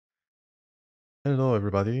Hello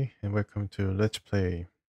everybody and welcome to Let's Play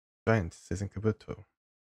Giant Season Kabuto.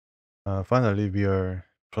 Finally we are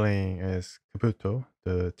playing as Kabuto,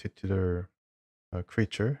 the titular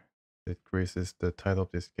creature that graces the title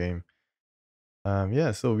of this game.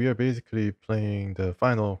 Yeah, so we are basically playing the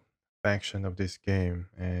final faction of this game,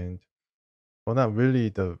 and well, not really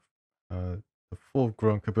the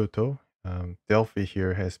full-grown Kabuto. Delphi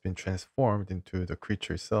here has been transformed into the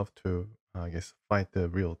creature itself to, I guess, fight the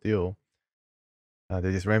real deal. That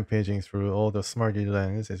is rampaging through all the Smartie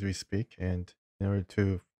lands as we speak, and in order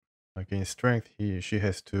to gain strength, she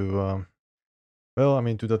has to well, I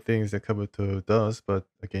mean, do the things that Kabuto does, but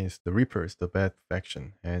against the Reapers, the bad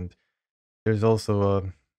faction. And there's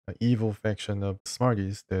also a evil faction of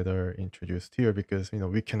Smarties that are introduced here because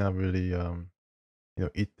we cannot really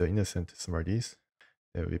eat the innocent Smarties.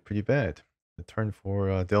 That would be pretty bad. The turn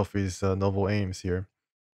for Delphi's noble aims here.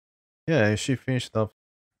 Yeah, she finished up.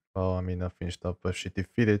 Well, I mean, not finished up, but she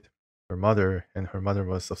defeated her mother, and her mother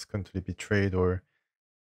was subsequently betrayed. Or,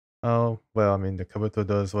 oh, well, I mean, the Kabuto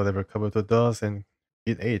does whatever Kabuto does, and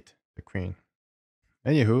it ate the queen.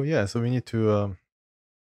 Anywho, yeah, so we need to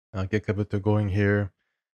get Kabuto going here,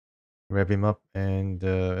 rev him up, and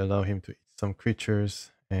allow him to eat some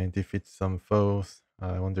creatures and defeat some foes.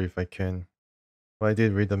 I wonder if I can. Well, I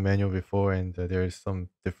did read the manual before, and there is some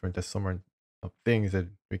different assortment of things that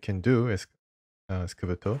we can do as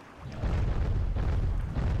Kabuto.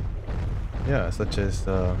 Yeah, such as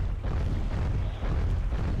well,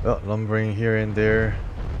 lumbering here and there,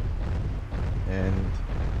 and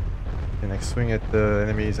can like swing at the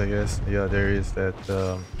enemies, I guess. Yeah, there is that.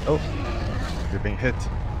 Oh, you're being hit.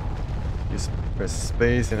 Use press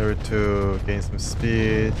space in order to gain some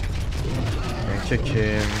speed and kick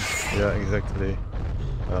him. Yeah, exactly.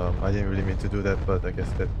 I didn't really mean to do that, but I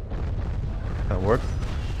guess that kind of worked.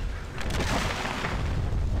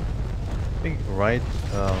 I think right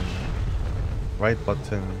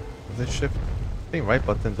button, is it shift? I think right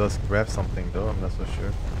button does grab something though, I'm not so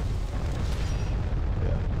sure.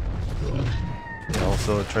 Yeah. You can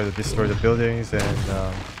also try to destroy the buildings, and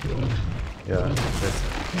yeah, that's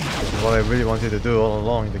what I really wanted to do all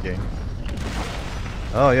along in the game.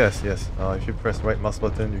 Oh yes, yes. If you press right mouse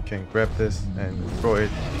button, you can grab this and throw it.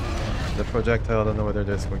 The projectile, I don't know whether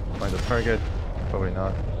that's going to find a target. Probably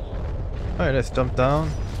not. Alright, let's jump down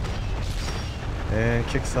and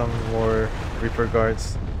kick some more Reaper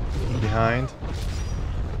guards behind.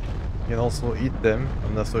 You can also eat them,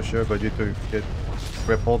 I'm not so sure, but you have to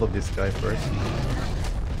grab hold of this guy first.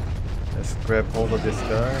 Let's grab hold of this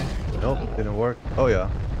guy. Nope, didn't work. Oh yeah.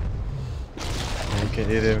 And you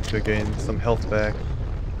can eat him to gain some health back.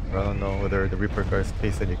 I don't know whether the Reaper guards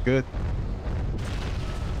taste any good.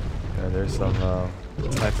 Yeah, there's some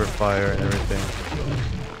sniper fire and everything.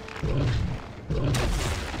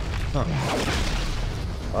 Huh.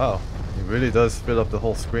 Wow, it really does fill up the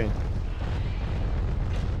whole screen.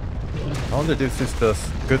 I wonder if this is the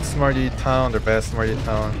good Smartie town or bad Smartie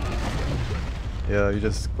town. Yeah, you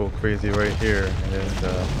just go crazy right here, and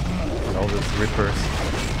then all those Reapers.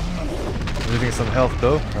 Losing some health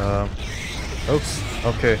though. Oops.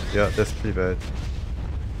 Okay, yeah, that's pretty bad.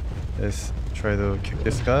 Let's try to kick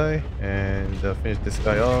this guy and finish this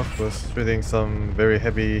guy off. Was shooting some very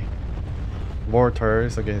heavy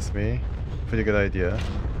mortars against me. Pretty good idea.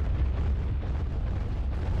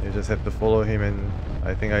 You just have to follow him, and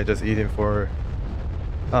I think I just eat him for...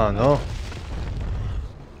 Oh no.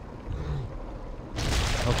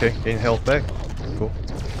 Okay, gain health back. Cool.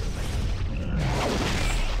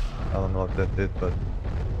 I don't know what that did, but...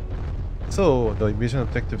 So, the mission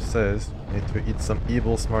objective says you need to eat some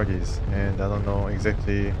evil Smarties, and I don't know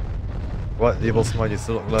exactly what evil Smarties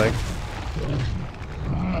look like.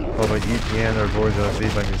 Probably eat Ian or bourgeoisie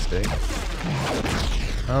by mistake.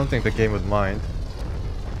 I don't think the game would mind.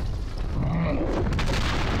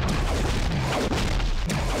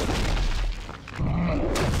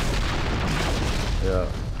 Yeah,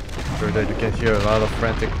 I'm sure that you can hear a lot of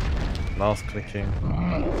frantic mouse clicking.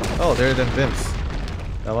 Oh, there are them Vimps.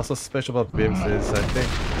 Now what's so special about Vimps is I think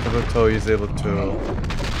Kabuto is able to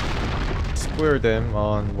square them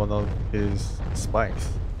on one of his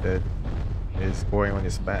spikes that is going on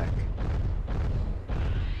his back.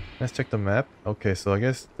 Let's check the map. Okay, so I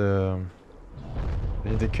guess the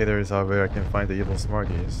indicators are where I can find the evil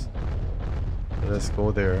Smarties. So let's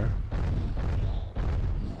go there.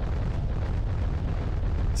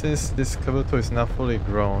 Since this Kabuto is not fully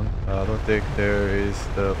grown, I don't think there is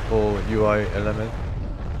the full UI element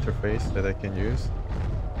interface that I can use.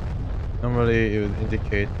 Normally it would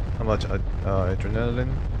indicate how much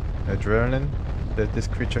adrenaline that this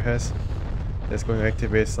creature has. That's going to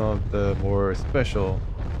activate some of the more special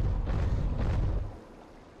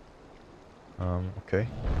Okay.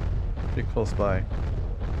 Pretty close by.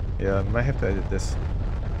 Yeah, I might have to edit this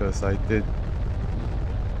because I did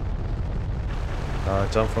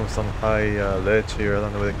jump from some high ledge here. I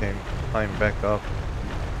don't know whether I can climb back up.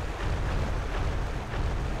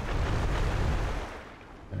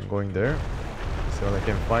 I'm going there. See what I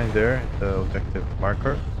can find there. The objective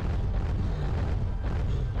marker.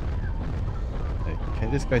 Hey,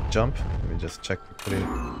 can this guy jump? Let me just check quickly.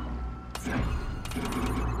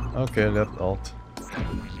 Okay, left alt.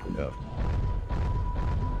 Yeah.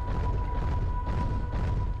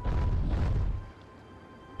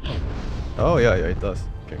 Oh yeah, it does.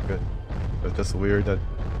 Okay, good. But just weird that.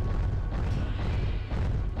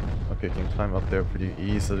 Okay, can climb up there pretty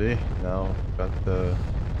easily. Now got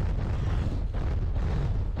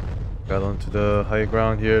onto the high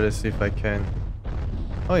ground here. Let's see if I can.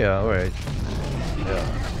 Oh yeah, all right. Yeah,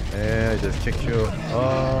 and I just kick you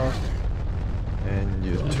off, and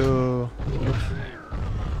you too. Oops.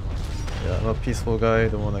 Yeah, I'm a peaceful guy.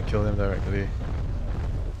 Don't want to kill them directly.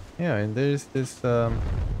 Yeah, and there's this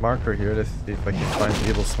marker here. Let's see if I can find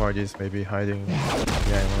evil Smarties maybe hiding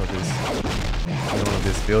behind one of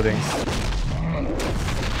these buildings.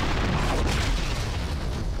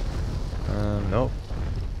 Nope.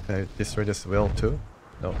 Can I destroy this well too?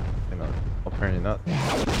 No, cannot. Apparently not. Yeah,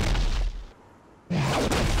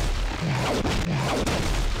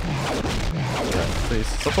 so it's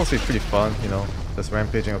supposed to be pretty fun, you know, just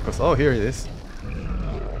rampaging across. Oh, here it is.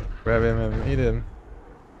 Grab him and eat him.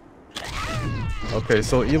 Okay,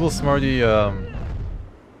 so evil Smartie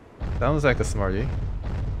sounds like a Smartie,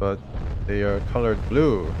 but they are colored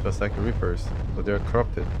blue, just like the Reapers, so they're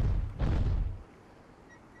corrupted.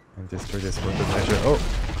 And destroy this for good measure. Oh,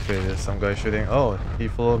 okay, there's some guy shooting. Oh, he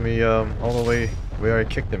followed me all the way where I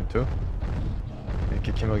kicked him to. And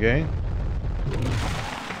kick him again.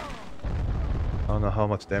 I don't know how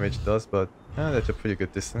much damage it does, but that's a pretty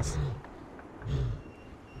good distance.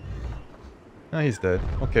 Ah, he's dead.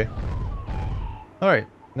 Okay. Alright,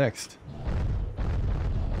 next.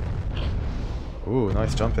 Ooh,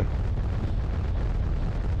 nice jumping.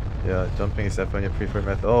 Yeah, jumping is definitely a preferred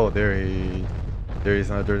method. Oh, there is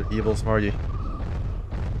another evil Smartie.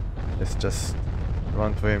 Let's just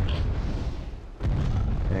run to him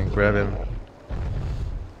and grab him.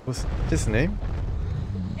 What's his name?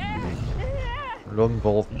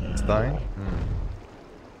 Ronvoldstein?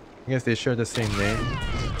 I guess they share the same name.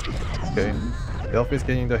 Okay. Elf is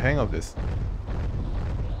getting the hang of this.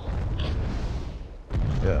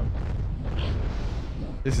 Yeah.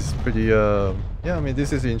 This is pretty, yeah, I mean,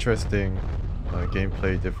 this is interesting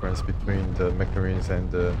gameplay difference between the Mecharines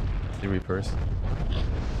and the Reapers.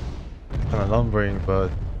 Kind of lumbering,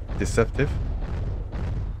 but deceptive.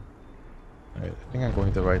 Alright, I think I'm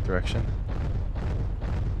going the right direction.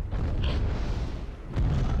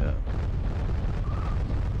 Yeah.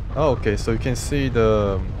 Oh, okay, so you can see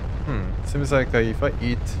the... seems like if I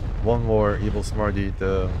eat one more evil Smartie,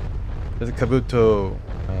 there's a Kabuto.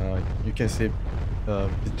 You can see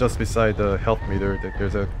just beside the health meter that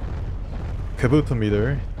there's a Kabuto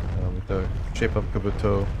meter with the shape of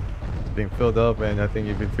Kabuto being filled up, and I think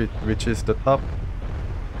if it reaches the top,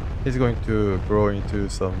 he's going to grow into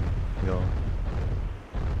some, you know,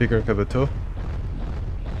 bigger Kabuto,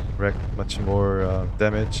 wreak much more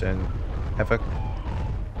damage and havoc,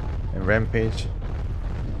 and rampage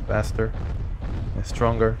faster and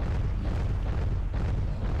stronger.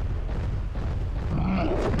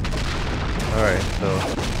 Alright, so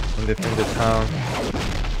from the town.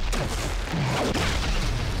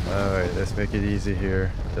 Alright, let's make it easy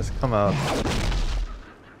here. Just come out.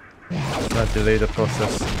 Let's not delay the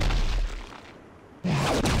process.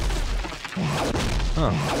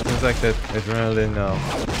 Huh, seems like that adrenaline now.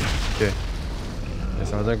 Okay.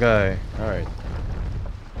 There's another guy. Alright.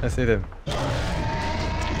 Let's hit him.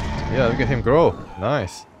 Yeah, look at him grow.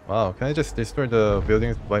 Nice. Wow, can I just destroy the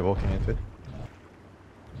buildings by walking into it?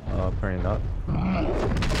 Apparently not.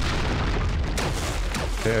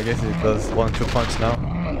 Okay, I guess it does 1-2 punch now.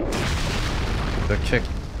 The kick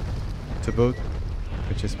to boot,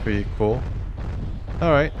 which is pretty cool.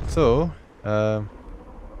 Alright, so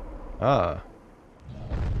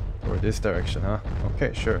toward this direction, huh?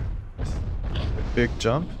 Okay, sure. Just a big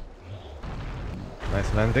jump.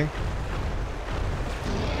 Nice landing.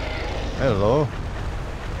 Hello.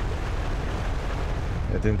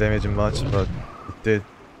 It didn't damage him much, but it did.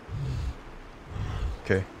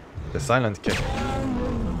 Okay, the silent kick.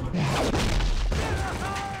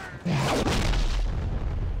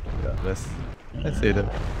 Yeah, let's eat him.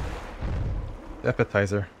 The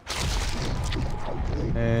appetizer.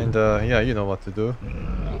 And yeah, you know what to do.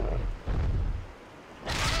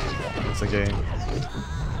 Once again.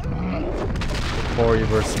 Poor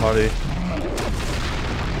evil Smartie.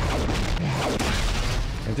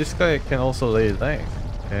 And this guy can also lay eggs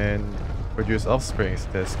and produce offsprings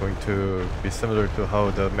that's going to be similar to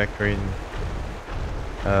how the Macarin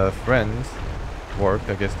friends work.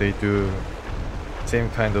 I guess they do same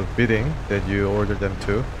kind of bidding that you order them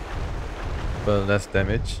to, but less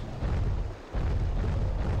damage.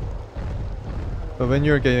 But when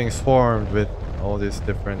you're getting swarmed with all these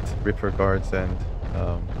different Reaper guards and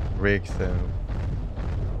rigs and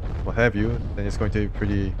what have you, then it's going to be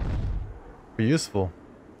pretty useful.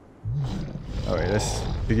 Alright, let's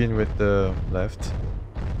begin with the left.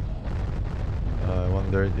 I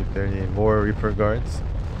wonder if there are any more Reaper guards.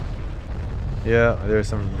 Yeah, there's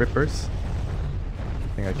some Rippers. I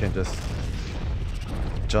think I can just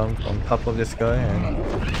jump on top of this guy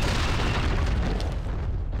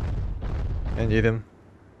and eat him.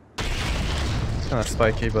 It's kinda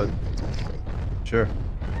spiky, but sure.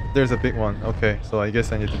 There's a big one. Okay, so I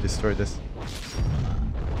guess I need to destroy this.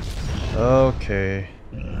 Okay,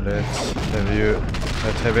 let's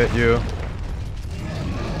have it, you.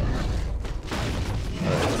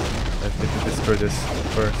 Alright, let's need to destroy this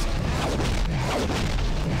first.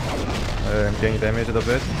 I'm getting damaged a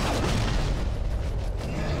bit.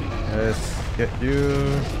 Let's get you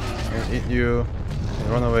and eat you and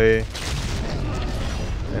run away.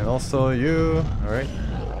 And also you. Alright.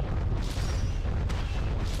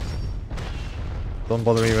 Don't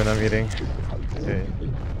bother me when I'm eating. Okay.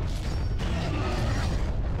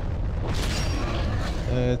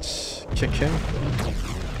 Let's kick him.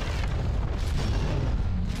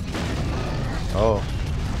 Oh.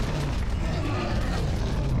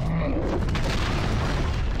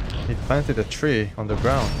 He planted a tree on the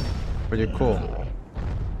ground. Pretty cool.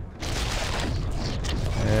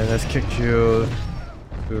 And let's kick you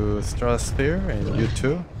to Stratosphere and you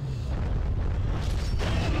too.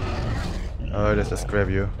 Let's just grab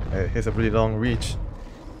you. He has a really long reach.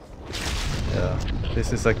 Yeah,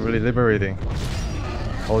 this is like really liberating.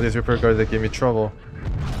 All these Reaper guards that give me trouble.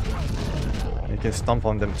 You can stomp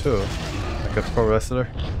on them too, like a pro wrestler.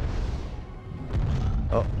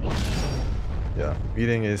 Oh. Yeah,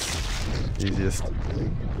 beating is easiest.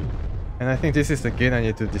 And I think this is the gate I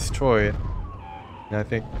need to destroy it. And I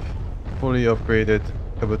think fully upgraded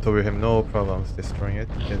Kabuto will have no problems destroying it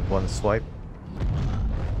in one swipe.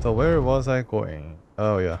 So where was I going?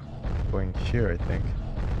 Oh yeah, going here I think.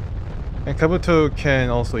 And Kabuto can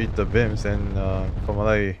also eat the bims, and from what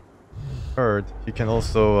I heard, he can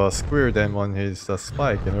also square them on his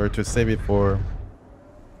spike in order to save it for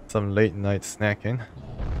some late night snacking.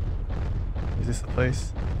 Is this the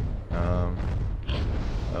place?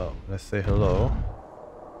 Well, let's say hello.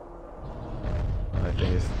 I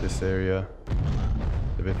think it's this area.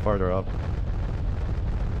 A bit farther up.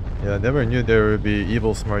 Yeah, I never knew there would be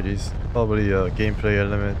evil Smarties. Probably a gameplay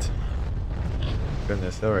element.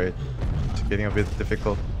 Goodness, alright. It's getting a bit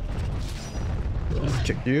difficult. Let's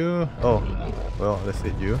kick you. Oh, well, let's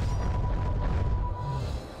hit you.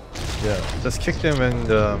 Yeah, just kick them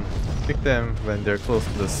when they're close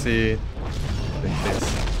to the sea. In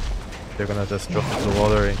case they're gonna just drop into the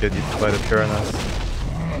water and get eaten by the piranhas.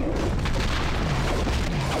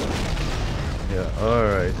 Yeah,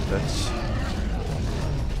 alright, that's...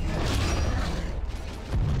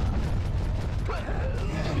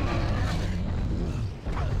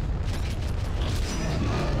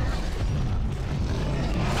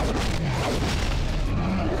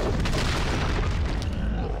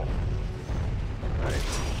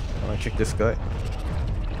 Kick this guy.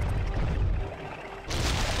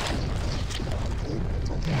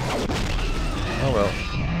 Oh well.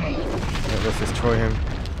 Yeah, let's destroy him.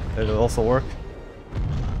 That'll also work.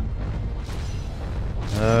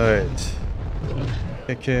 Alright.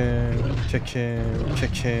 Kick him, kick him,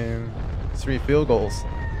 kick him. 3 field goals.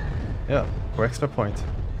 Yeah, for extra point.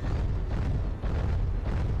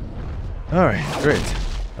 Alright, great.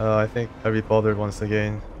 I think I rebothered once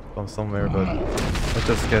again from somewhere, but let's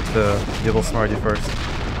just get the evil Smartie first.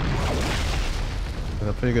 Done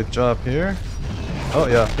a pretty good job here. Oh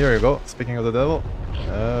yeah, here you go. Speaking of the devil.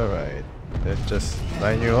 Alright. Let's just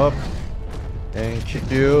line you up and kick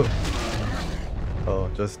you. Oh,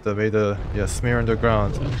 just made a smear on the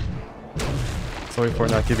ground. Sorry for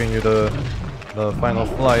not giving you the final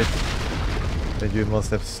flight that you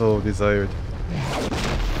must have so desired.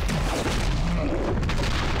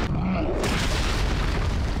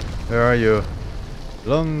 Where are you?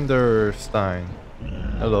 Lunderstein.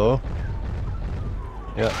 Hello.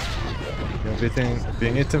 Yeah. You're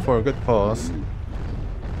being eaten for a good cause.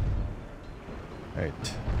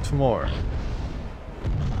 Right. 2 more.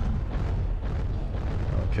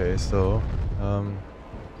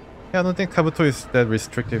 Yeah, I don't think Kabuto is that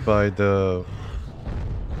restricted by the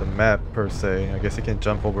map per se. I guess he can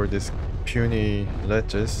jump over these puny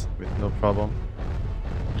ledges with no problem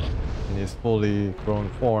in his fully grown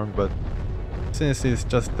form, but since he's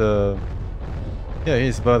just yeah,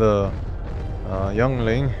 he's but a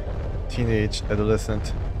youngling, teenage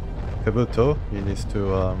adolescent Kabuto, he needs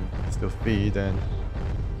to still feed and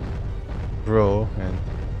grow and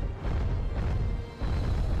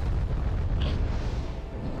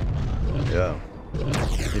yeah.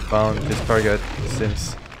 He found his target, it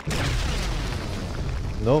seems.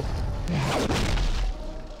 Nope.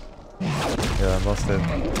 Yeah, must have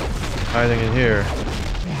hiding in here.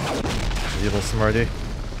 Evil Smartie.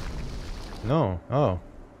 No. Oh.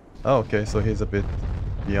 Oh, okay, so he's a bit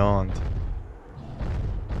beyond.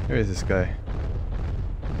 Where is this guy?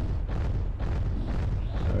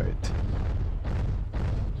 Alright.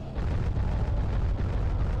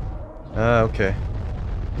 Ah, okay.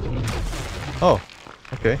 Oh,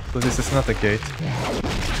 okay, so this is not a gate.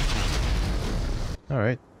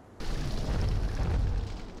 Alright.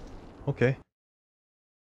 Okay.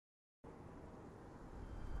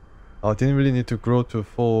 Oh, didn't really need to grow to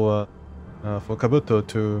full for Kabuto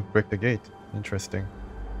to break the gate. Interesting.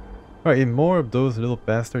 Alright, eat more of those little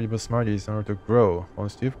bastard evil Smarties in order to grow.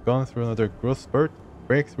 Once you've gone through another growth spurt,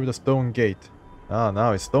 break through the stone gate. Ah,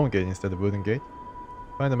 now it's stone gate instead of wooden gate.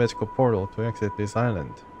 Find a magical portal to exit this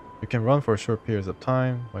island. You can run for short periods of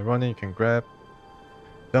time. By running, you can grab,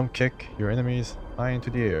 jump kick your enemies high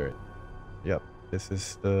into the air. Yep, this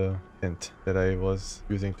is the hint that I was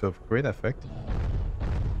using to have great effect.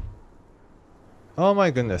 Oh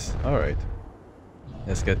my goodness, alright.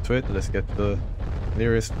 Let's get to it. Let's get to the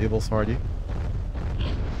nearest evil Smartie. You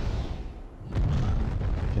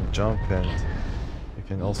can jump and you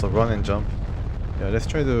can also run and jump. Yeah, let's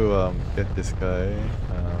try to get this guy.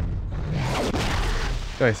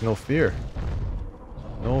 Guys, no fear.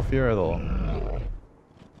 No fear at all. Can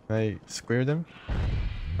I square them?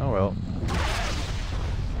 Oh well.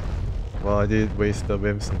 Well, I did waste the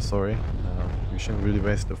whims, I'm sorry. You shouldn't really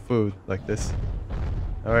waste the food like this.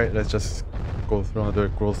 Alright, let's just go through another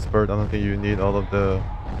growth spurt. I don't think you need all of the...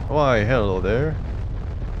 Why, hello there.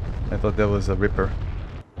 I thought that was a ripper.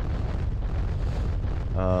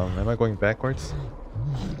 Am I going backwards?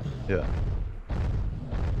 Yeah.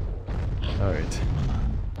 Alright.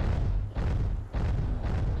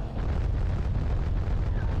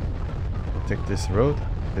 Take this road,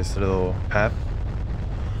 this little path.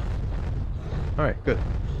 Alright, good.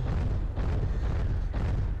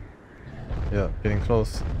 Yeah, getting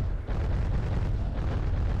close.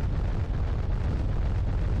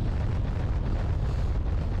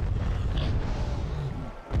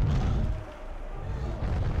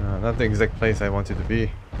 Not the exact place I wanted to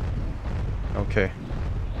be. Okay.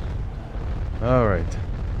 Alright.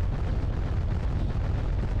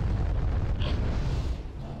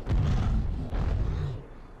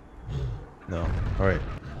 No. Alright.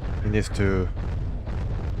 He needs to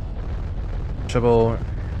travel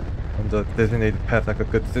on the designated path like a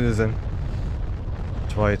good citizen.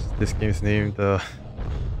 That's why this game is named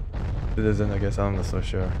Citizen, I guess. I'm not so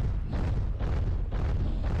sure.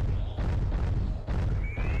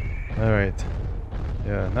 Alright.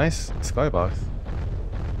 Yeah, nice skybox.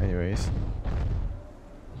 Anyways.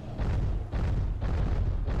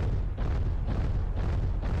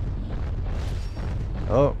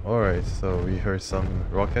 Oh, alright, so we heard some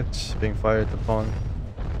rockets being fired upon.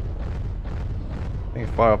 I think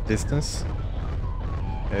far up distance.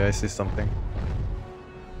 Yeah, I see something.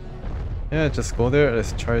 Yeah, just go there,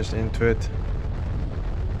 let's charge into it.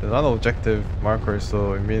 There's a lot of objective markers,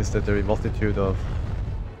 so it means that there are a multitude of...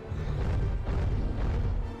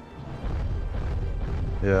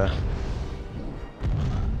 Yeah.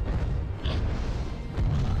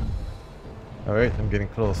 Alright, I'm getting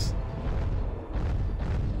close.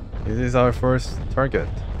 This is our first target.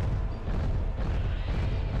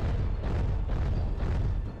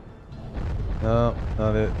 No,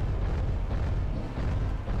 not it.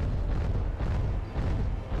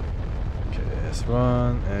 Okay, let's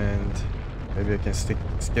run and maybe I can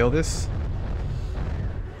scale this.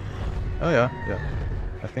 Oh yeah, yeah.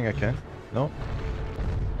 I think I can. No?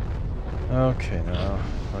 Okay, now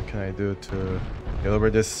what can I do to get over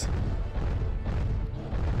this?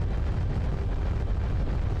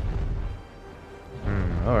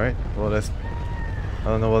 Alright, well that's... I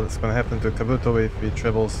don't know what's gonna happen to Kabuto if he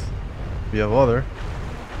travels via water.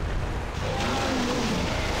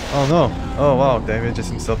 Oh no! Oh wow, damages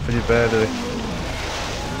himself pretty badly.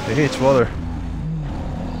 He hates water.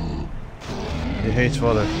 He hates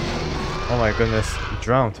water. Oh my goodness, he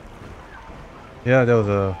drowned. Yeah, that was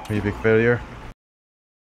a pretty big failure.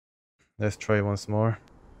 Let's try once more.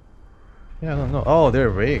 Yeah, I don't know. Oh, they're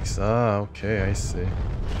rakes. Ah, okay, I see.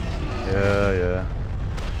 Yeah.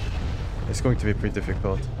 It's going to be pretty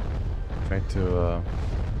difficult. Trying to,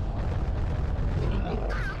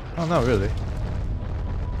 Oh, not really.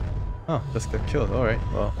 Oh, just got killed. Alright,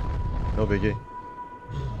 well, no biggie.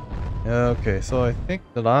 Yeah, okay, so I think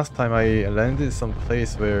the last time I landed some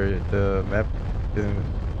place where the map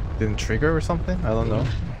didn't trigger or something? I don't know.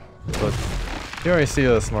 But here I see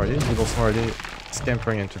a Smartie, evil Smartie,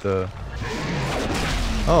 scampering into the...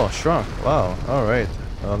 Oh, shrunk. Wow, alright.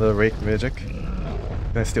 Another rake magic.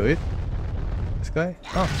 Can I still eat this guy?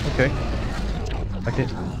 Oh, okay.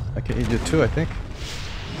 I can eat you too, I think.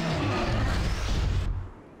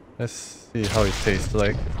 Let's see how it tastes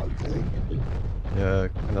like. Yeah,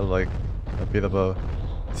 kind of like a bit of a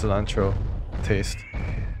cilantro taste.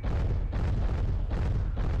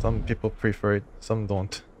 Some people prefer it, some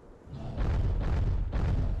don't.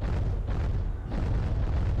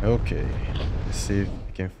 Okay, let's see if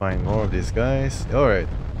we can find more of these guys. Alright,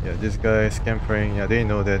 yeah, this guy scampering, yeah, they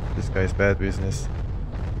know that this guy is bad business.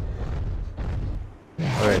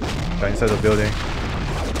 Alright, got inside the building.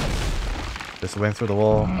 Just went through the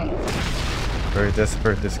wall. Very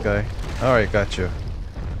desperate, this guy. Alright, got you.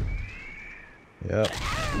 Yep.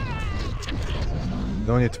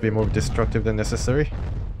 No need to be more destructive than necessary.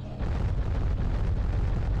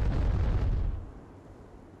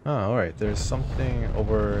 Ah, alright, there's something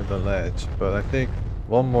over the ledge, but I think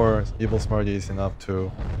one more evil Smartie is enough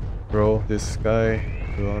to grow this guy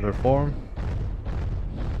to another form.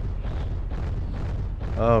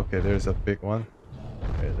 Oh, okay, there's a big one.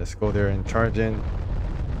 Okay, let's go there and charge in.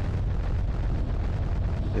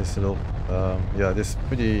 This little, yeah, this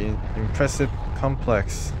pretty impressive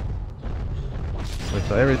complex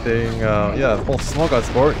with everything. Yeah, both small guys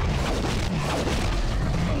board.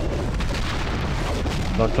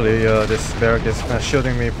 Luckily, this barrack is kind of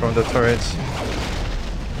shielding me from the turrets.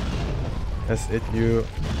 Let's hit you.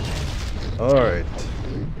 Alright.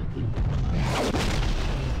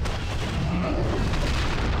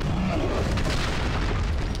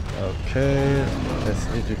 Okay, let's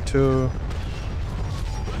hit you too.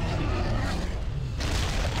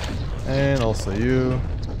 And also you.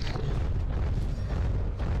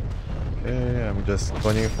 Okay, I'm just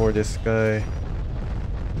gunning for this guy.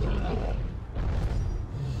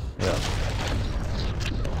 Yeah.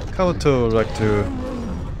 Kabuto would like to,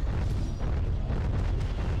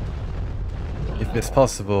 if it's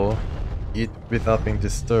possible, eat without being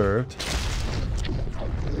disturbed.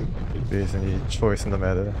 If there's any choice in the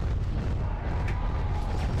matter.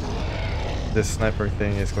 This sniper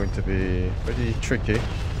thing is going to be pretty tricky.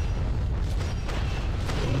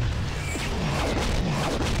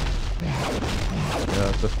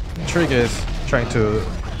 Yeah, the trick is trying to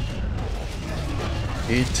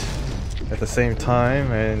eat at the same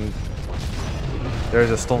time, and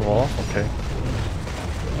there's a stone wall. Okay.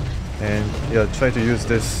 And yeah, try to use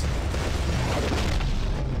this.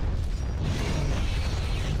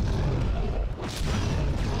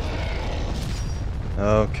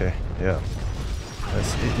 Okay, yeah.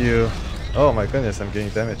 Let's hit you. Oh my goodness, I'm getting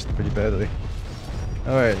damaged pretty badly.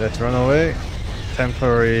 Alright, let's run away.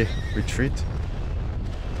 Temporary retreat.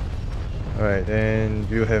 Alright, and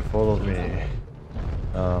you have followed me.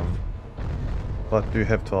 What do you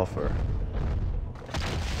have to offer?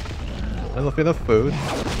 A little bit of food.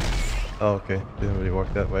 Oh, okay, didn't really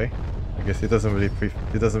work that way. I guess he doesn't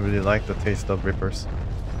really like the taste of rippers.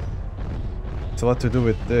 So what to do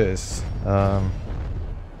with this?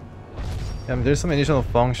 Yeah, there's some additional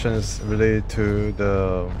functions related to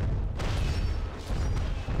the...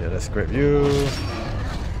 Yeah, let's grab you.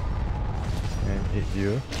 And eat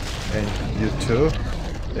you. And you too.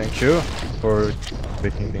 Thank you for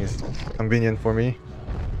making things convenient for me.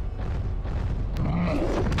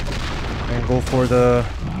 And go for the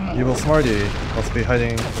evil Smartie. Must be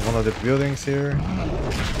hiding in one of the buildings here.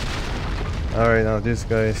 Alright, now these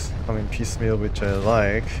guys come in piecemeal, which I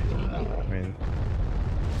like. I mean,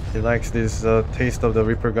 he likes this taste of the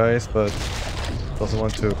Reaper guys, but doesn't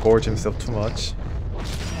want to gorge himself too much.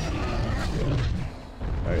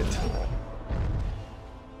 Alright.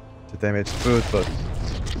 To damage food, but...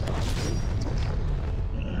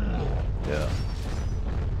 yeah.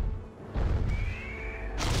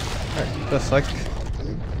 Alright, just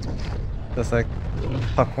like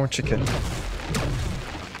popcorn chicken.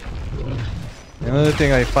 Another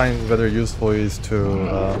thing I find rather useful is to...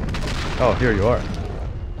 oh, here you are.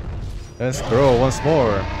 Let's grow once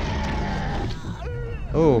more.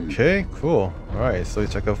 Okay, cool. Alright, so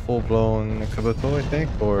it's like a full-blown Kabuto, I think,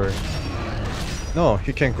 or... No,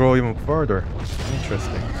 he can grow even further.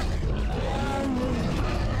 Interesting.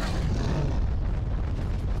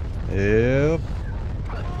 Yep.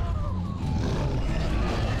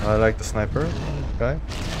 I like the sniper. Okay.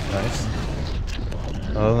 Nice.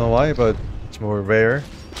 I don't know why, but it's more rare.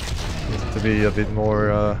 Needs to be a bit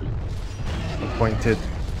more pointed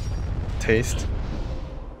taste.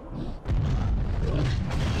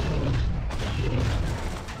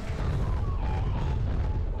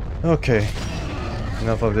 Okay.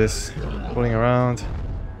 Enough of this fooling around.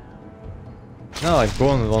 Now I've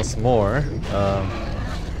gone once more.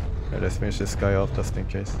 Let's finish this guy off just in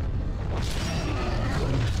case.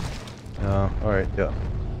 Alright, yeah.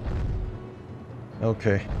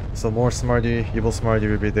 Okay, so more Smartie, evil Smartie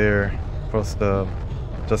will be there across the...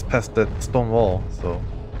 just past that stone wall, so...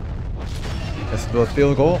 let's do a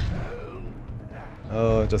field goal.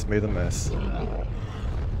 Oh, just made a mess.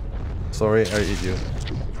 Sorry, I eat you.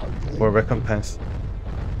 For recompense.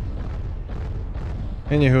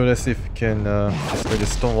 Anywho, let's see if we can destroy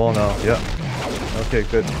this stone wall now. Yeah. Okay,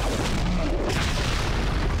 good.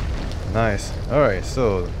 Nice. Alright,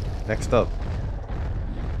 so next up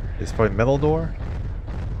is probably metal door.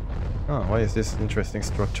 Oh, why is this interesting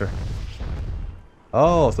structure?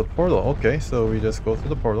 Oh, it's the portal. Okay, so we just go through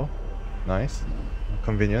the portal. Nice.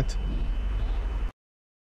 Convenient.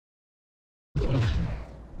 The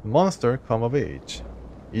monster come of age.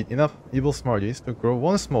 Eat enough evil Smarties to grow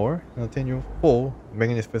once more and attain your full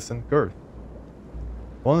magnificent girth.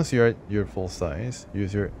 Once you're at your full size,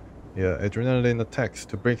 use your adrenaline attacks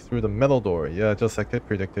to break through the metal door. Yeah, just like I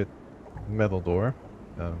predicted. Metal door.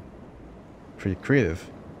 Pretty creative.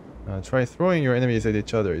 Try throwing your enemies at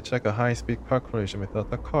each other. It's like a high-speed car collision without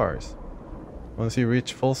the cars. Once you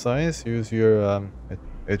reach full size, use your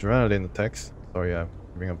adrenaline attacks. Sorry, I'm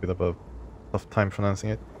having a bit of a tough time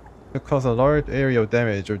pronouncing it. To cause a large area of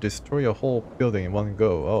damage or destroy a whole building in one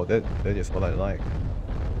go. Oh, that is what I like.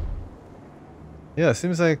 Yeah,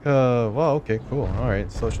 seems like, wow, okay, cool.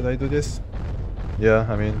 Alright, so should I do this? Yeah,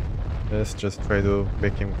 I mean, let's just try to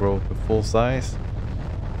make him grow to full size.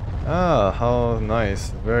 Ah, how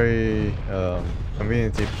nice. Very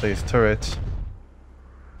conveniently placed turret.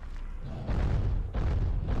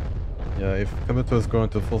 Yeah, if Kabuto is grown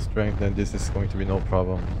to full strength, then this is going to be no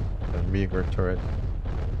problem. A meager turret.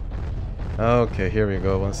 Okay, here we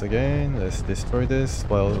go once again. Let's destroy this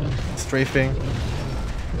while strafing.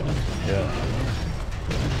 Yeah.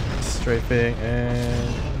 Strafing,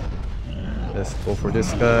 and let's go for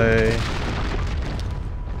this guy.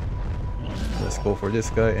 Let's go for this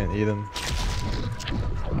guy and eat him.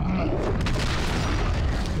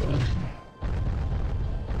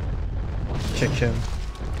 Kick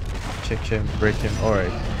him, break him.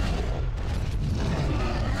 Alright.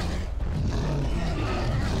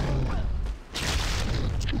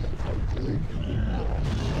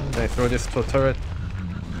 Can I throw this to a turret?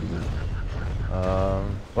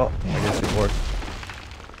 Well, I guess it worked.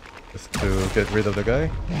 Just to get rid of the guy.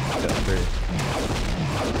 Yeah,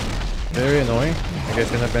 very annoying. I guess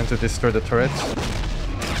you're not meant to destroy the turret.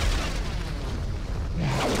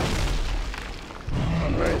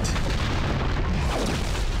 Right.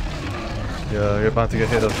 Yeah, you're about to get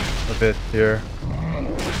hit a bit here.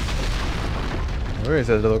 Where is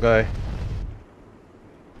that little guy?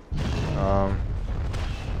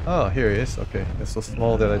 Oh, here he is. Okay, it's so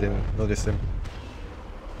small that I didn't notice him.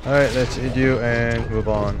 Alright, let's eat you and move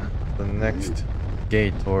on to the next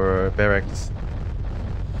gate or barracks.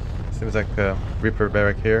 Seems like a Reaper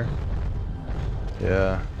barrack here.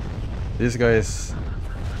 Yeah. These guys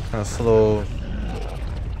kind of slow.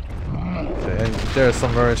 Okay, and they're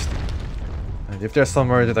submerged. And if they're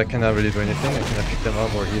submerged, I cannot really do anything. I cannot pick them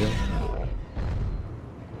up or eat them.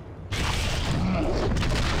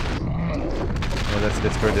 Yeah, let's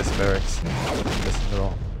destroy this barracks. This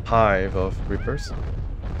little hive of Reapers.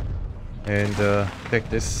 And take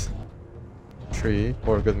this tree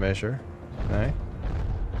for good measure. Okay.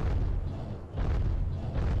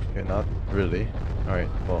 Okay, not really. Alright,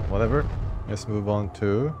 well, whatever. Let's move on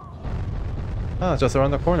to... Ah, just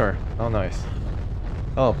around the corner. Oh, nice.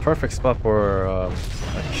 Oh, perfect spot for a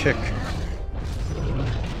kick.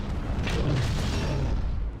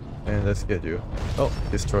 And let's get you. Oh,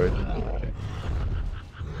 destroyed. Okay.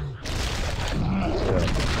 Yeah.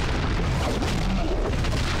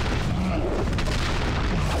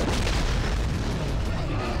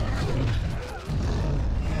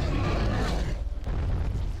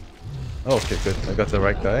 Okay, good. I got the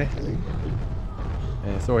right guy.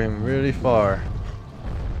 And throw him really far.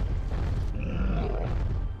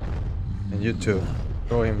 And you too.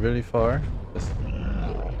 Throw him really far. Just...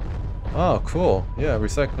 Oh, cool. Yeah,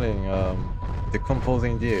 recycling,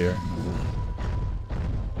 decomposing the air.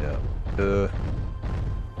 Yeah, the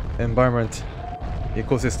environment,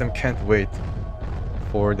 ecosystem can't wait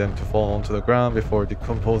for them to fall onto the ground before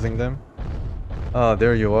decomposing them. Ah,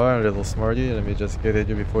 there you are, little Smartie. Let me just get at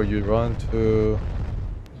you before you run to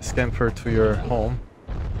scamper to your home.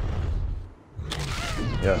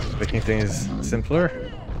 Yeah, making things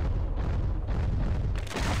simpler.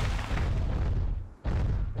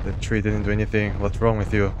 The tree didn't do anything. What's wrong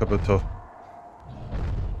with you, Kabuto?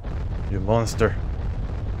 You monster.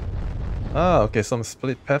 Ah, okay, some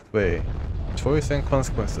split pathway. Choice and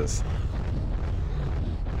consequences.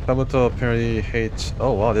 Kabuto apparently hates...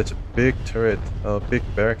 Oh wow, that's a big turret. Big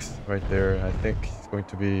barracks right there. I think it's going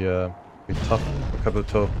to be tough for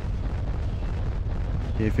Kabuto.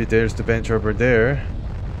 If he dares to venture over there.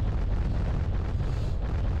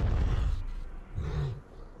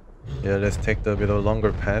 Yeah, let's take the bit of a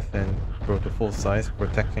longer path and go to full size,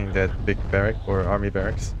 protecting that big barrack or army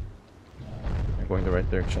barracks. I'm going the right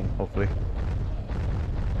direction, hopefully.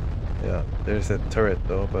 Yeah, there's a turret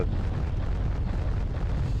though, but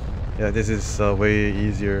yeah, this is way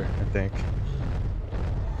easier, I think.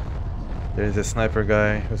 There's a sniper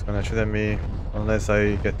guy who's gonna shoot at me unless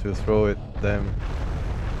I get to throw it them.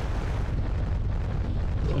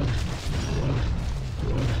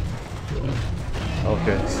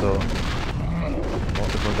 Okay, so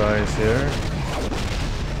multiple guys here.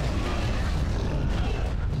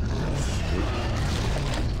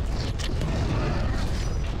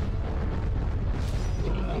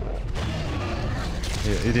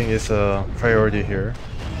 Yeah, eating is a priority here.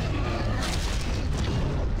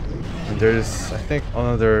 And there's, I think,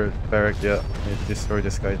 another barrack. Yeah, need to destroy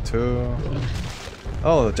this guy too.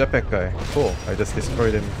 Oh, the jetpack guy. Cool. I just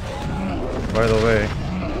destroyed him right away.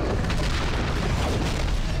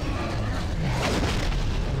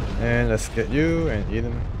 And let's get you and eat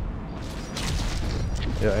him.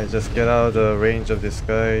 Yeah, I just get out of the range of this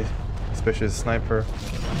guy, especially the sniper.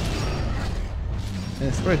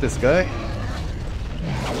 And spray this guy.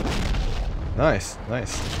 Nice,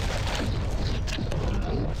 nice.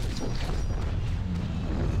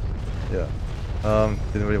 Yeah.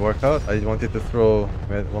 Didn't really work out. I wanted to throw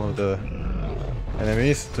at one of the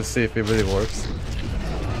enemies to see if it really works.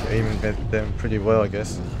 Aiming at them pretty well, I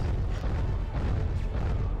guess.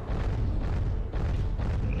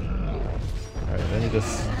 Let me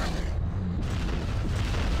just...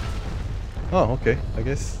 Oh, okay. I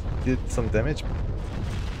guess it did some damage.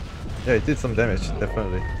 Yeah, it did some damage,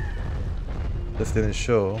 definitely. Just didn't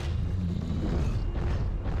show.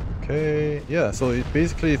 Okay, yeah, so it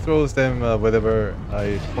basically throws them wherever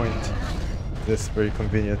I point. This is very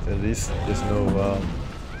convenient, at least. There's no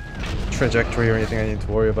trajectory or anything I need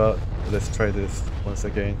to worry about. Let's try this once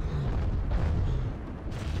again.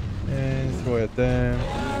 And throw at them.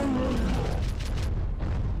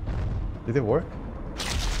 Did it work?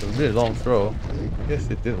 It's a really long throw. I guess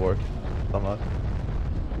it did work somehow.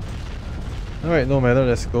 Alright, no matter,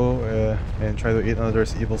 let's go and try to eat another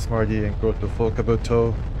evil Smartie and grow to full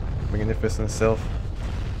Kabuto, magnificent self.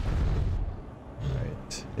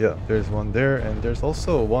 Right, yeah, there's one there, and there's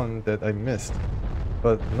also one that I missed.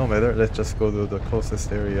 But no matter, let's just go to the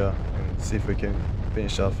closest area and see if we can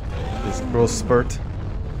finish off this growth spurt.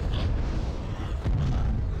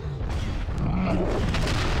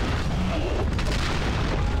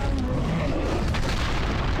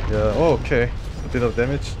 Yeah, oh, okay. A bit of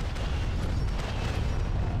damage.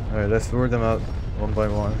 Alright, let's lure them out one by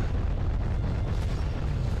one.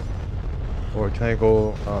 Or can I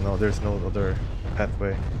go... Oh no, there's no other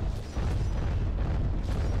pathway.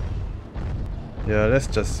 Yeah, let's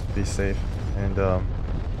just be safe and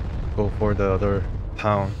go for the other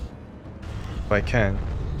town if I can.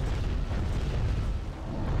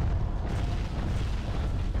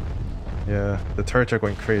 Yeah, the turrets are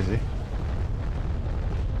going crazy.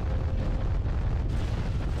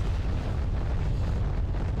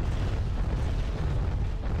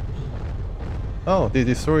 Oh, they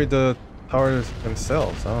destroyed the towers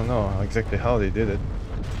themselves. I don't know exactly how they did it.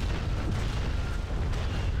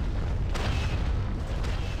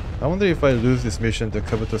 I wonder if I lose this mission, the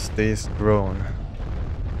Kabuto stays grown.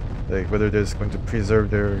 Like whether they're just going to preserve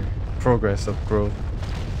their progress of growth.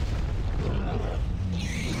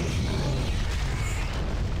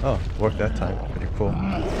 Oh, worked that time. Pretty cool.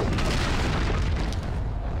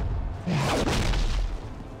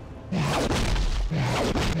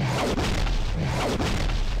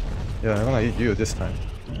 Yeah, I'm gonna eat you this time.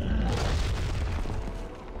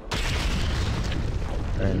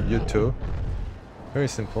 And you too. Very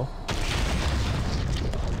simple.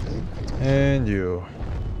 And you.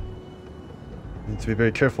 Need to be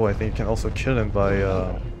very careful. I think you can also kill him by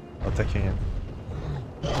attacking him.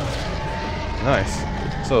 Nice.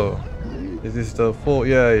 So, is this the full...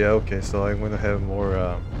 Yeah, okay, so I'm gonna have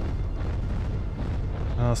more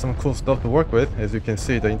some cool stuff to work with. As you can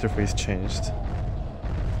see, the interface changed.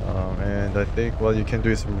 And I think what you can do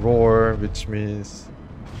is roar, which means...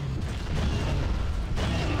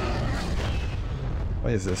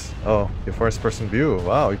 What is this? Oh, your first person view.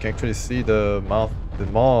 Wow, you can actually see the maw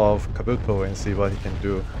of Kabuto and see what he can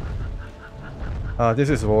do. This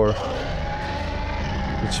is roar,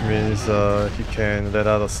 which means he can let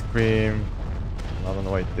out a scream. I don't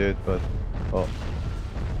know what he did, but oh,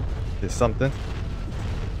 did something.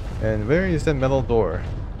 And where is that metal door?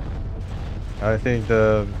 I think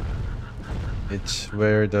it's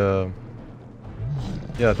where the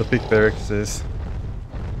big barracks is.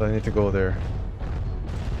 So I need to go there.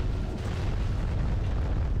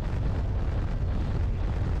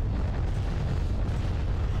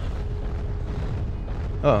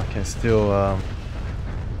 Oh, I can still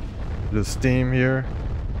lose steam here.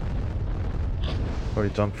 Or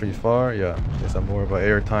you jump pretty far. Yeah, there's some more of an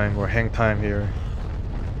air time or hang time here.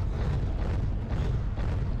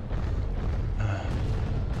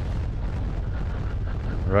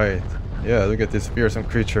 Right. Yeah, look at this fearsome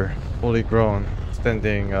creature, fully grown,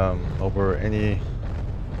 standing over any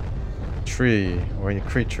tree or any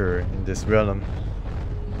creature in this realm.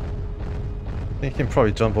 I think he can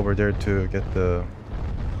probably jump over there to get the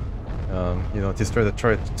destroy the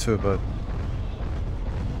turret too, but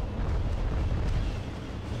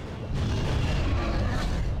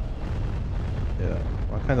yeah,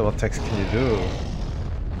 what kind of attacks can you do?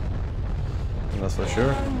 I'm not so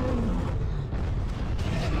sure.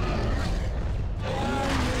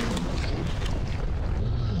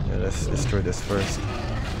 Yeah, let's destroy this first.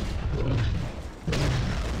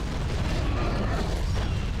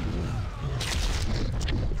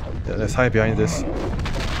 Yeah, let's hide behind this.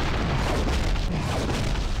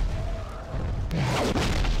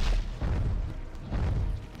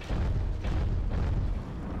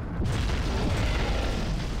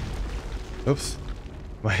 Oops,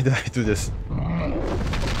 why did I do this?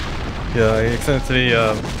 Yeah, I accidentally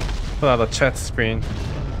put out a chat screen.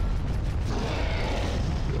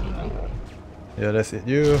 Yeah, let's hit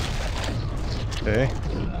you. Okay.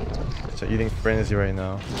 It's an eating frenzy right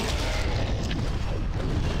now.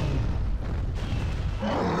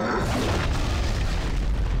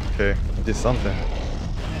 Okay, I did something.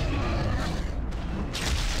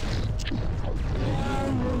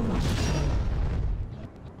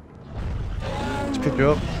 Pick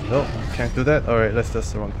you up? No, can't do that. Alright, let's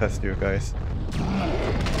just run past you guys.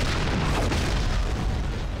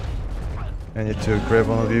 I need to grab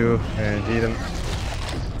one of you and eat him.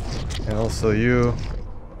 And also you.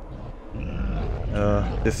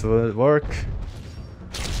 This will work.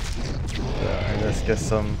 Yeah, and let's get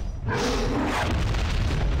some...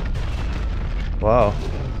 Wow,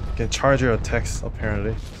 you can charge your attacks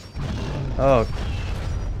apparently. Oh.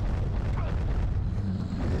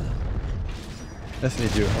 Let's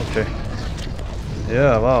need you, okay.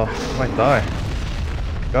 Yeah, wow, I might die.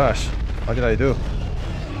 Gosh, what did I do?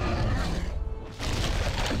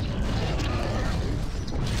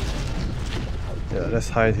 Yeah, let's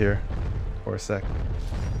hide here for a sec.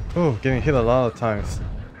 Oh, getting hit a lot of times.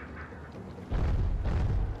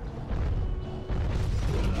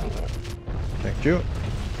 Thank you.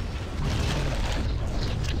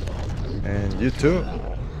 And you too.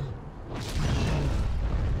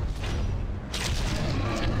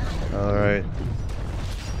 Alright.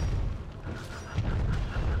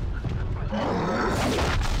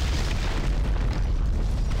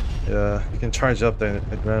 Yeah, you can charge up the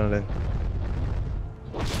adrenaline.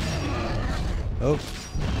 Oh.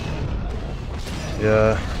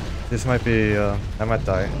 Yeah, this might be, I might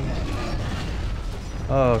die.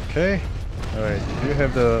 Okay. Alright, do you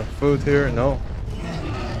have the food here? No?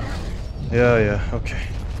 Yeah, okay.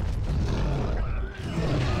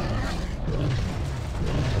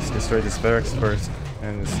 Let's destroy this barracks first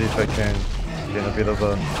and see if I can get a bit of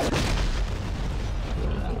a...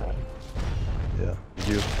 Yeah,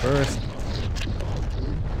 you first.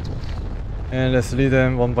 And let's lead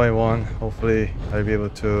them one by one. Hopefully I'll be able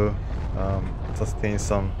to sustain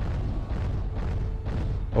some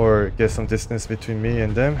or get some distance between me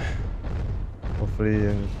and them. Hopefully.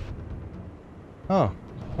 And oh,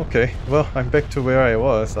 okay, well, I'm back to where I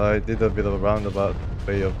was. I did a bit of a roundabout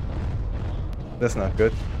way of... That's not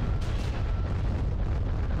good.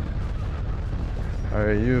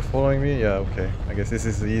 Are you following me? Yeah, okay, I guess this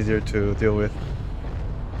is easier to deal with.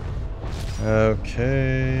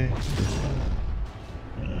 Okay.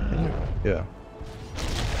 Yeah.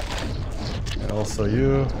 And also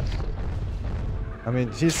you. I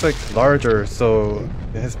mean, he's like larger, so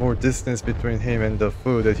it has more distance between him and the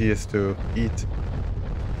food that he has to eat.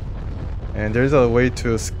 And there's a way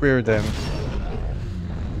to square them.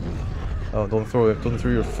 Oh, don't throw it. Don't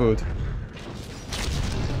throw your food.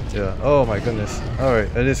 Yeah. Oh my goodness. Alright,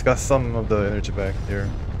 at least got some of the energy back here.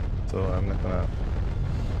 So I'm not gonna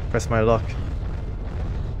press my luck.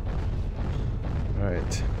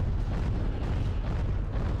 Alright.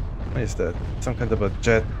 What is that? Some kind of a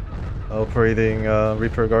jet operating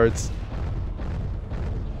Reaper guards.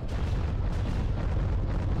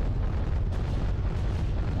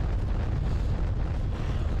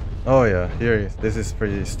 Oh yeah, here, this is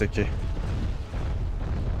pretty sticky.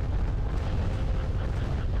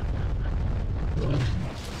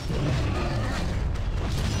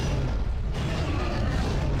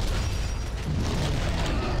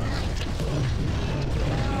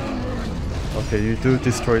 Okay, you do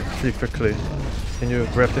destroy it pretty quickly. Can you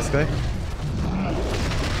grab this guy?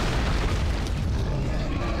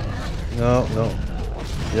 No, no.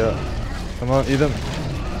 Yeah. Come on, eat him.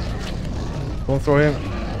 Don't throw him.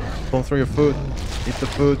 Don't throw your food. Eat the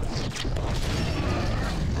food.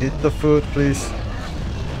 Eat the food, please.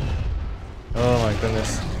 Oh my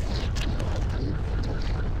goodness.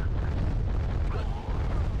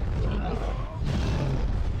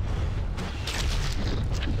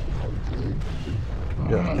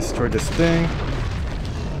 Yeah, destroy this thing.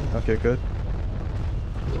 Okay, good.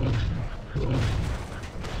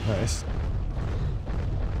 Nice.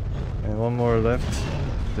 And one more left.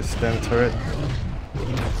 This damn turret.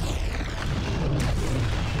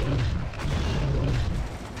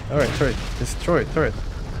 Alright, turret. Destroy it, turret.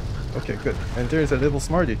 Okay, good. And there's a little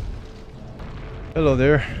Smartie. Hello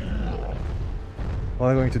there. What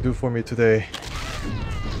are you going to do for me today?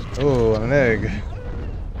 Oh, an egg.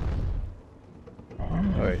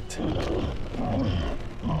 Alright.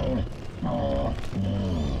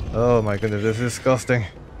 Oh my goodness, this is disgusting.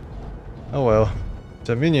 Oh well. It's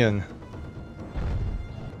a minion.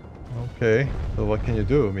 Okay, so what can you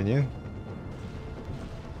do, minion?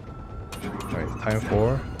 Alright, time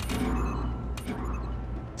for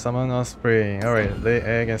summon offspring. Alright, lay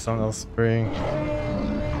egg and summon offspring.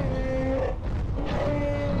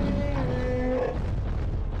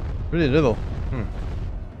 Really little.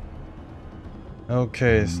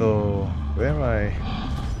 Okay, so where am I?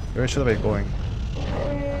 Where should I be going?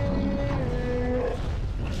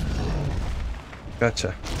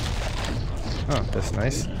 Gotcha. Oh, that's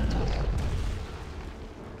nice.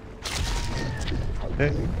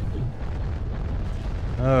 Okay.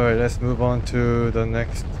 Alright, let's move on to the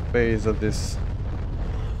next phase of this.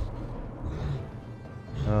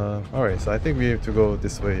 Alright, so I think we have to go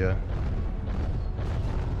this way, yeah.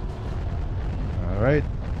 Alright.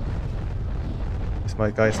 Is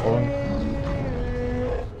my guy following?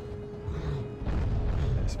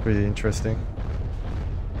 It's pretty interesting.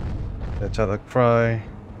 That child cry.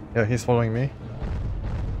 Yeah, he's following me.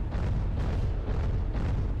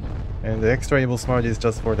 And the extra evil Smartie is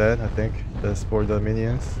just for that, I think. Just for the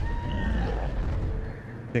minions.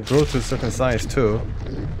 It can grow to a certain size too.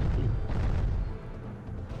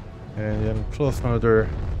 And I'm close to another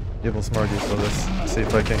evil Smartie, so let's see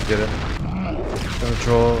if I can get it. Gonna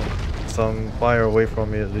draw some fire away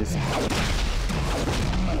from me at least.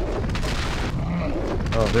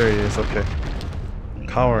 Oh, there he is, okay.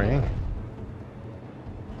 Cowering.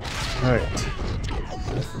 Alright.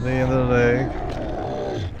 Lay under the leg.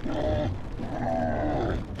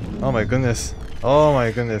 Oh my goodness. Oh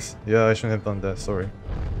my goodness. Yeah, I shouldn't have done that, sorry.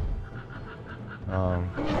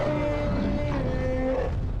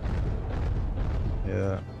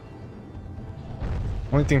 Yeah.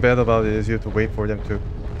 Only thing bad about it is you have to wait for them to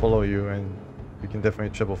follow you, and you can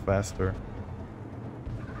definitely travel faster.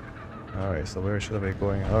 Alright, so where should I be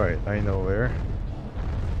going? Alright, I know where.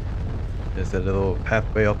 There's a little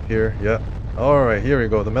pathway up here. Yeah. Alright, here we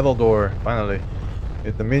go. The metal door, finally.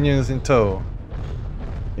 With the minions in tow.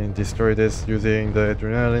 You can destroy this using the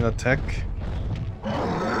adrenaline attack.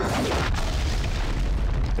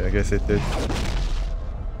 Okay, I guess it did.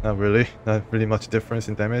 Not really. Not really much difference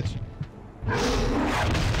in damage.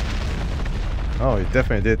 Oh, it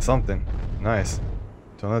definitely did something. Nice.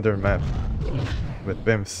 To another map. With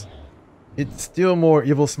BIMs. It's still more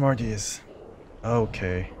evil Smarties.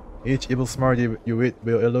 Okay. Each evil Smartie you eat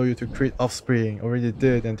will allow you to create offspring. Already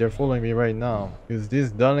did, and they're following me right now. Use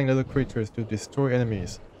these darling little creatures to destroy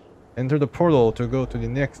enemies. Enter the portal to go to the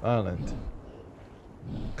next island.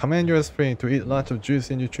 Command your offspring to eat lots of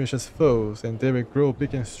juicy and nutritious foes, and they will grow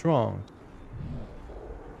big and strong.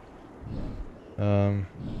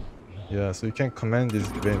 Yeah, so you can command these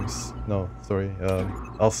whims. No, sorry,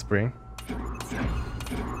 offspring.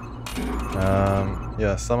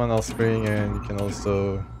 Yeah, summon offspring, and you can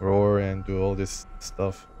also roar and do all this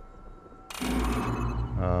stuff.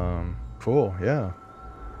 Cool, yeah.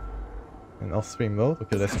 In offspring mode?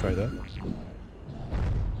 Okay, let's try that.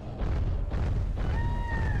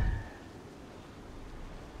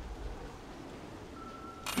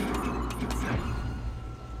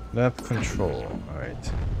 Left control,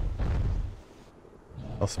 alright.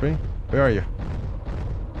 Offspring, where are you?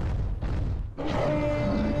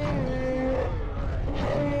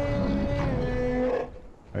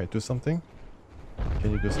 Alright, do something.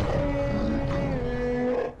 Can you do something?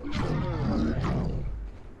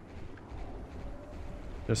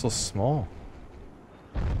 They're so small.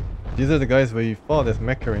 These are the guys we fought as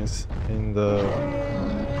Macarons in the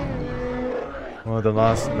one of the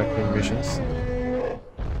last Macaron missions.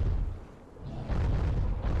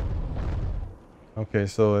 Okay,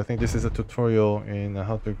 so I think this is a tutorial in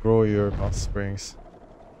how to grow your offsprings.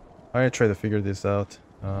 I try to figure this out.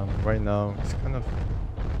 Right now, it's kind of...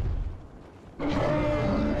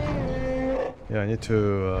 Yeah, I need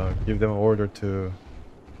to give them an order to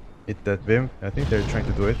hit that beam. I think they're trying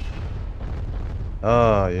to do it.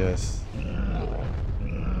 Ah, yes.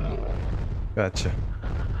 Gotcha.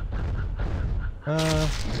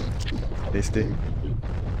 Tasty.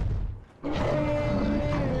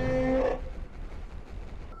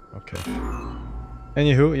 Okay.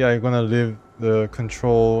 Anywho, yeah, I'm gonna leave the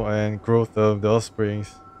control and growth of the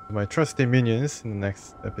offsprings to my trusty minions in the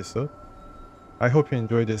next episode. I hope you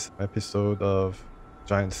enjoyed this episode of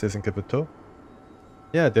Giant Season Kabuto.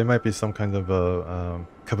 Yeah, there might be some kind of a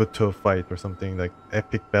Kabuto fight or something, like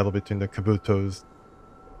epic battle between the Kabutos.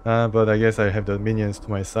 But I guess I have the minions to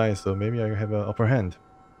my side, so maybe I have an upper hand.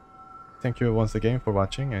 Thank you once again for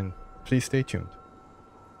watching, and please stay tuned.